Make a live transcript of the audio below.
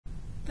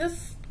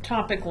This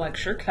topic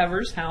lecture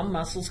covers how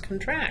muscles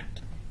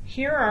contract.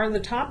 Here are the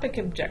topic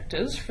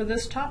objectives for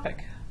this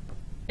topic.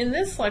 In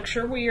this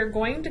lecture, we are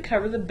going to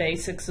cover the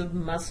basics of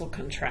muscle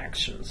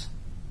contractions.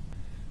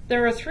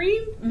 There are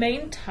three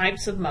main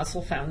types of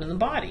muscle found in the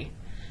body.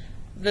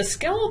 The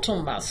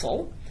skeletal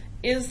muscle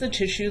is the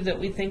tissue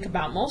that we think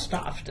about most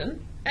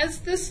often, as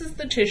this is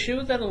the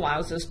tissue that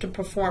allows us to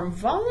perform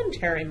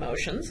voluntary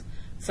motions,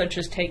 such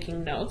as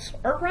taking notes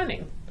or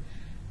running.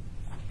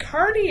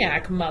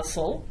 Cardiac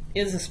muscle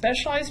is a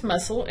specialized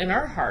muscle in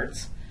our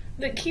hearts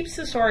that keeps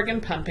this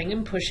organ pumping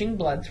and pushing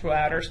blood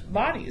throughout our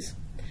bodies.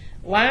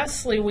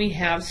 Lastly, we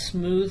have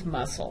smooth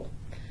muscle.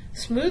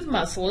 Smooth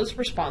muscle is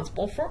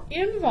responsible for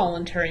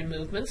involuntary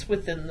movements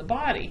within the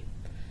body.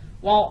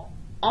 While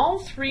all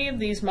three of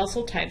these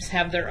muscle types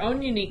have their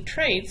own unique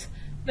traits,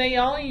 they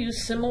all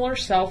use similar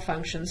cell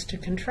functions to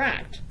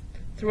contract.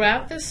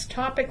 Throughout this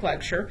topic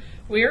lecture,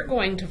 we are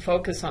going to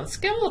focus on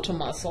skeletal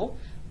muscle,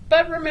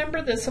 but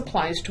remember this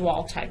applies to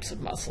all types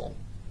of muscle.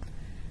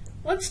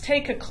 Let's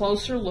take a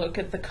closer look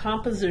at the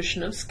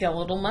composition of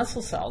skeletal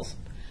muscle cells.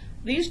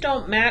 These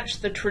don't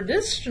match the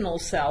traditional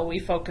cell we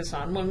focus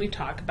on when we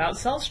talk about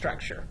cell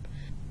structure.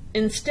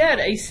 Instead,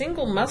 a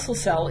single muscle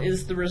cell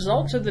is the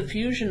result of the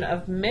fusion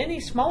of many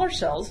smaller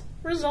cells,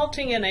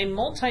 resulting in a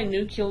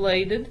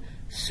multinucleated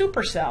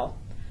supercell.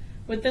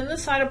 Within the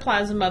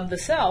cytoplasm of the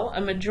cell,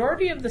 a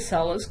majority of the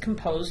cell is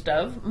composed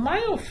of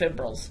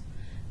myofibrils.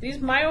 These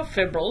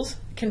myofibrils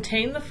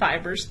contain the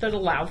fibers that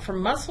allow for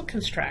muscle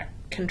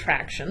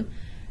contraction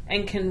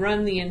and can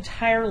run the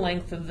entire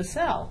length of the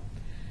cell.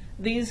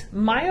 These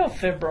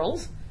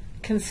myofibrils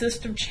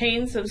consist of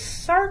chains of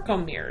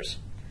sarcomeres.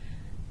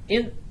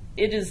 It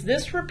is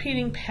this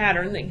repeating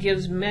pattern that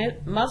gives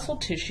muscle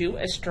tissue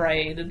a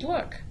striated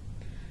look.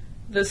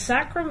 The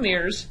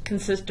sarcomeres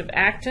consist of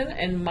actin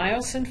and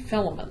myosin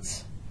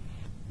filaments.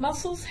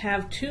 Muscles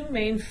have two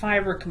main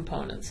fiber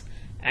components,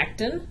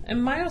 actin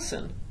and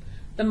myosin.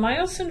 The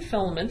myosin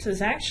filament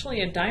is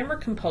actually a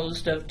dimer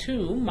composed of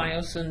two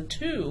myosin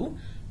II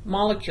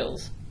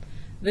molecules.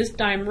 This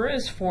dimer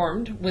is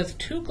formed with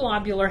two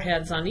globular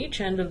heads on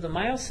each end of the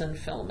myosin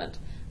filament.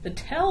 The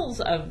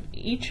tails of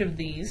each of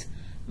these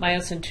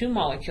myosin II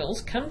molecules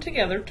come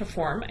together to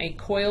form a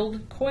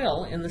coiled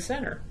coil in the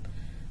center.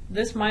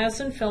 This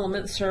myosin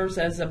filament serves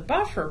as a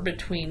buffer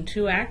between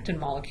two actin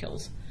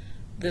molecules.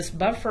 This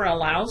buffer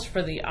allows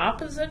for the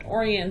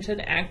opposite-oriented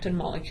actin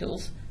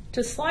molecules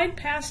to slide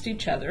past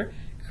each other,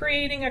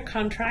 creating a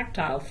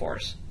contractile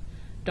force.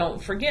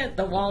 Don't forget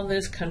that while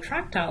this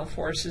contractile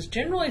force is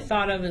generally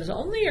thought of as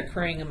only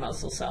occurring in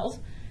muscle cells,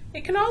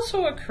 it can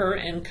also occur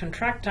in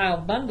contractile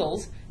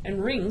bundles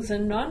and rings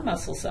in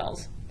non-muscle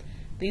cells.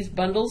 These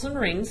bundles and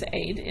rings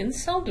aid in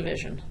cell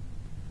division.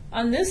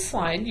 On this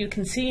slide, you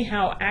can see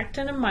how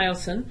actin and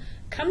myosin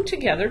come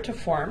together to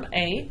form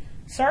a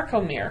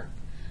sarcomere.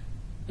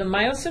 The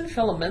myosin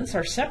filaments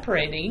are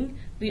separating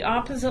the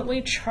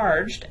oppositely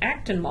charged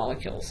actin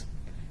molecules.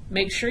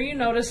 Make sure you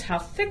notice how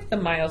thick the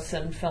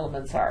myosin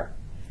filaments are.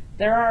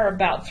 There are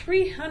about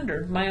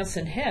 300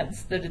 myosin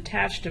heads that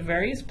attach to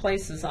various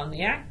places on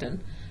the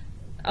actin,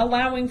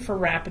 allowing for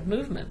rapid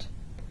movement.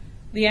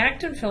 The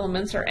actin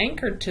filaments are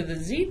anchored to the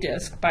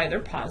Z-disc by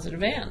their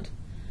positive end.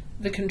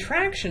 The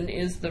contraction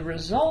is the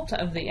result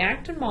of the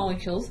actin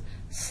molecules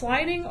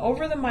sliding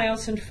over the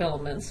myosin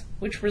filaments,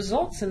 which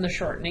results in the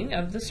shortening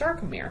of the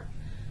sarcomere.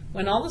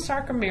 When all the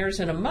sarcomeres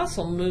in a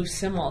muscle move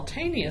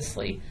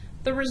simultaneously,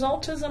 the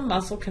result is a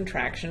muscle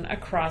contraction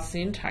across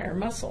the entire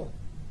muscle.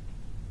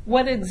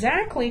 What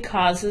exactly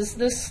causes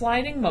this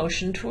sliding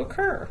motion to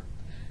occur?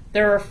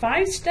 There are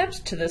 5 steps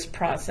to this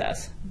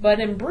process, but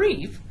in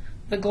brief,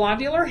 the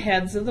globular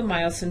heads of the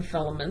myosin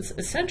filaments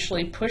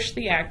essentially push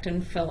the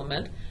actin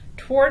filament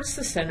towards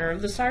the center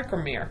of the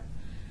sarcomere.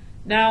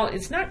 Now,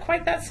 it's not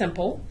quite that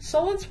simple,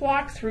 so let's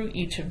walk through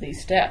each of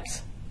these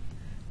steps.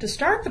 To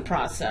start the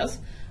process,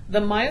 the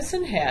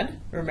myosin head,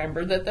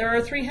 remember that there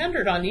are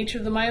 300 on each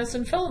of the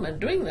myosin filament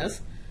doing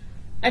this,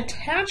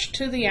 attached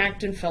to the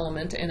actin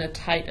filament in a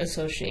tight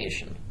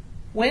association.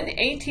 When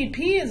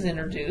ATP is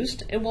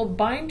introduced, it will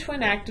bind to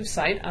an active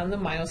site on the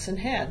myosin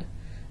head.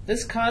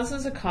 This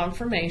causes a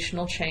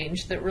conformational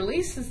change that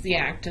releases the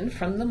actin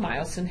from the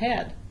myosin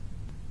head.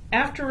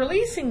 After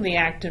releasing the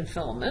actin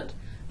filament,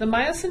 the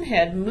myosin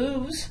head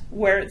moves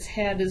where its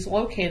head is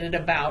located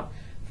about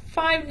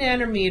 5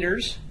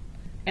 nanometers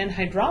and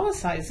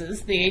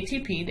hydrolyzes the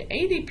ATP to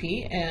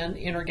ADP and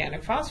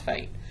inorganic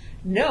phosphate.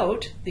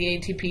 Note, the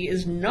ATP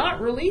is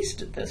not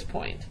released at this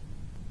point.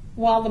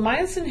 While the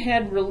myosin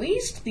head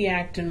released the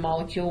actin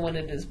molecule when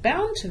it is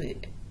bound to the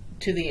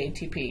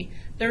ATP,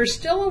 there is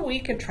still a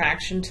weak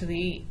attraction to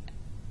the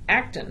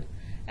actin.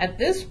 At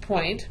this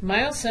point,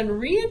 myosin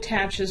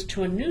reattaches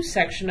to a new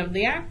section of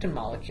the actin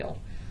molecule.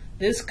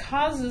 This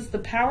causes the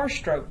power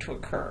stroke to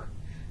occur.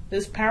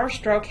 This power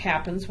stroke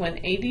happens when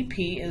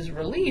ADP is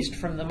released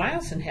from the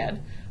myosin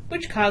head,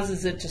 which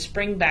causes it to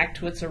spring back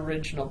to its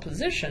original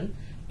position,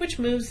 which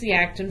moves the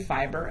actin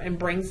fiber and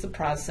brings the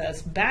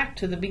process back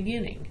to the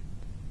beginning.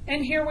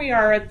 And here we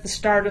are at the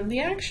start of the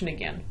action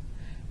again.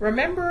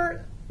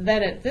 Remember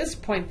that at this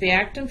point the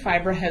actin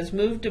fiber has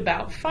moved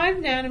about 5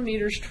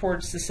 nanometers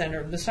towards the center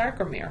of the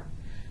sarcomere.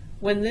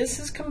 When this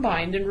is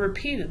combined and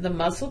repeated, the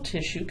muscle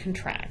tissue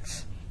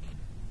contracts.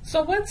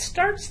 So what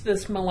starts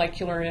this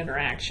molecular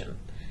interaction?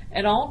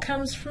 It all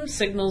comes from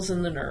signals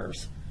in the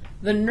nerves.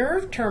 The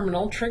nerve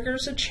terminal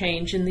triggers a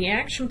change in the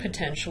action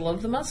potential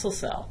of the muscle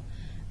cell.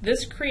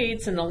 This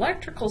creates an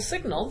electrical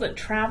signal that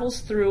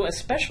travels through a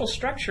special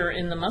structure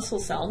in the muscle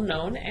cell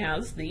known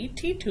as the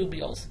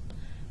T-tubules.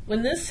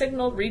 When this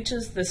signal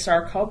reaches the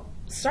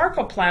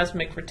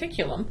sarcoplasmic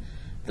reticulum,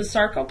 the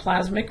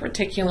sarcoplasmic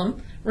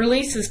reticulum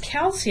releases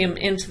calcium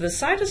into the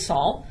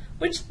cytosol,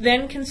 which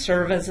then can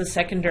serve as a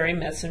secondary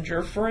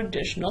messenger for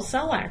additional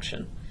cell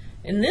action.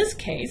 In this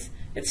case,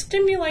 it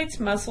stimulates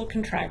muscle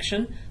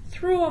contraction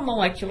through a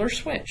molecular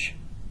switch.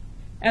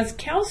 As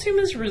calcium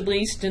is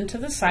released into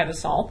the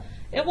cytosol,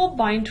 it will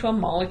bind to a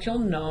molecule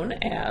known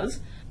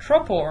as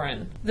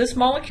troporin. This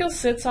molecule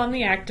sits on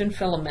the actin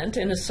filament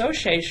in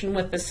association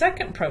with the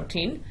second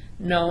protein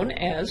known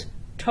as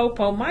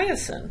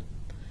topomyosin.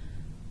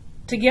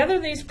 Together,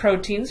 these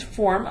proteins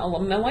form a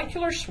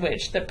molecular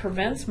switch that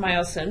prevents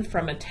myosin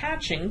from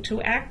attaching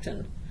to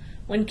actin.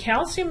 When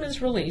calcium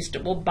is released,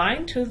 it will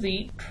bind to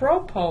the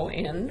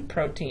tropoin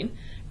protein,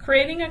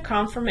 creating a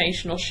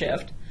conformational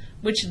shift,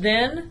 which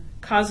then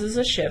causes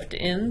a shift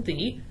in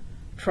the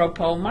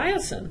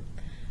tropomyosin.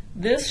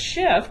 This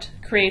shift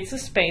creates a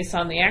space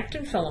on the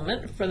actin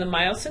filament for the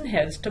myosin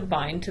heads to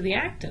bind to the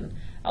actin,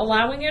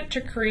 allowing it to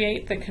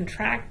create the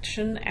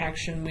contraction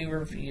action we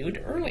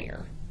reviewed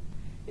earlier.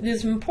 It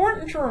is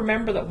important to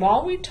remember that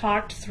while we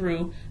talked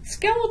through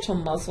skeletal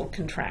muscle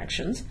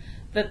contractions,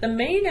 that the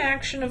main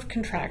action of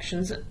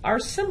contractions are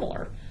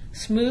similar.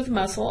 Smooth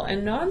muscle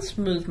and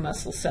non-smooth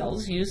muscle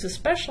cells use a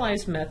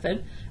specialized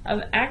method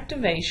of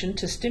activation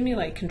to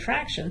stimulate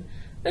contraction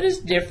that is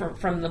different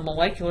from the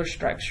molecular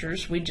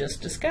structures we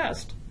just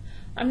discussed.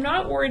 I'm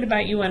not worried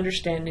about you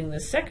understanding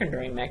this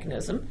secondary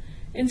mechanism.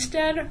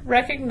 Instead,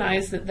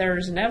 recognize that there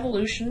is an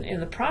evolution in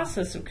the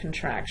process of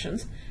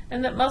contractions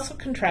and that muscle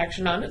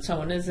contraction on its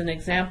own is an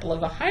example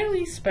of a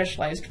highly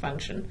specialized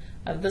function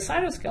of the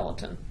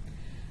cytoskeleton.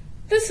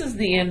 This is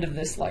the end of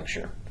this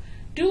lecture.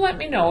 Do let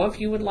me know if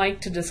you would like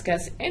to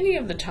discuss any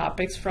of the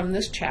topics from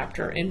this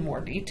chapter in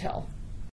more detail.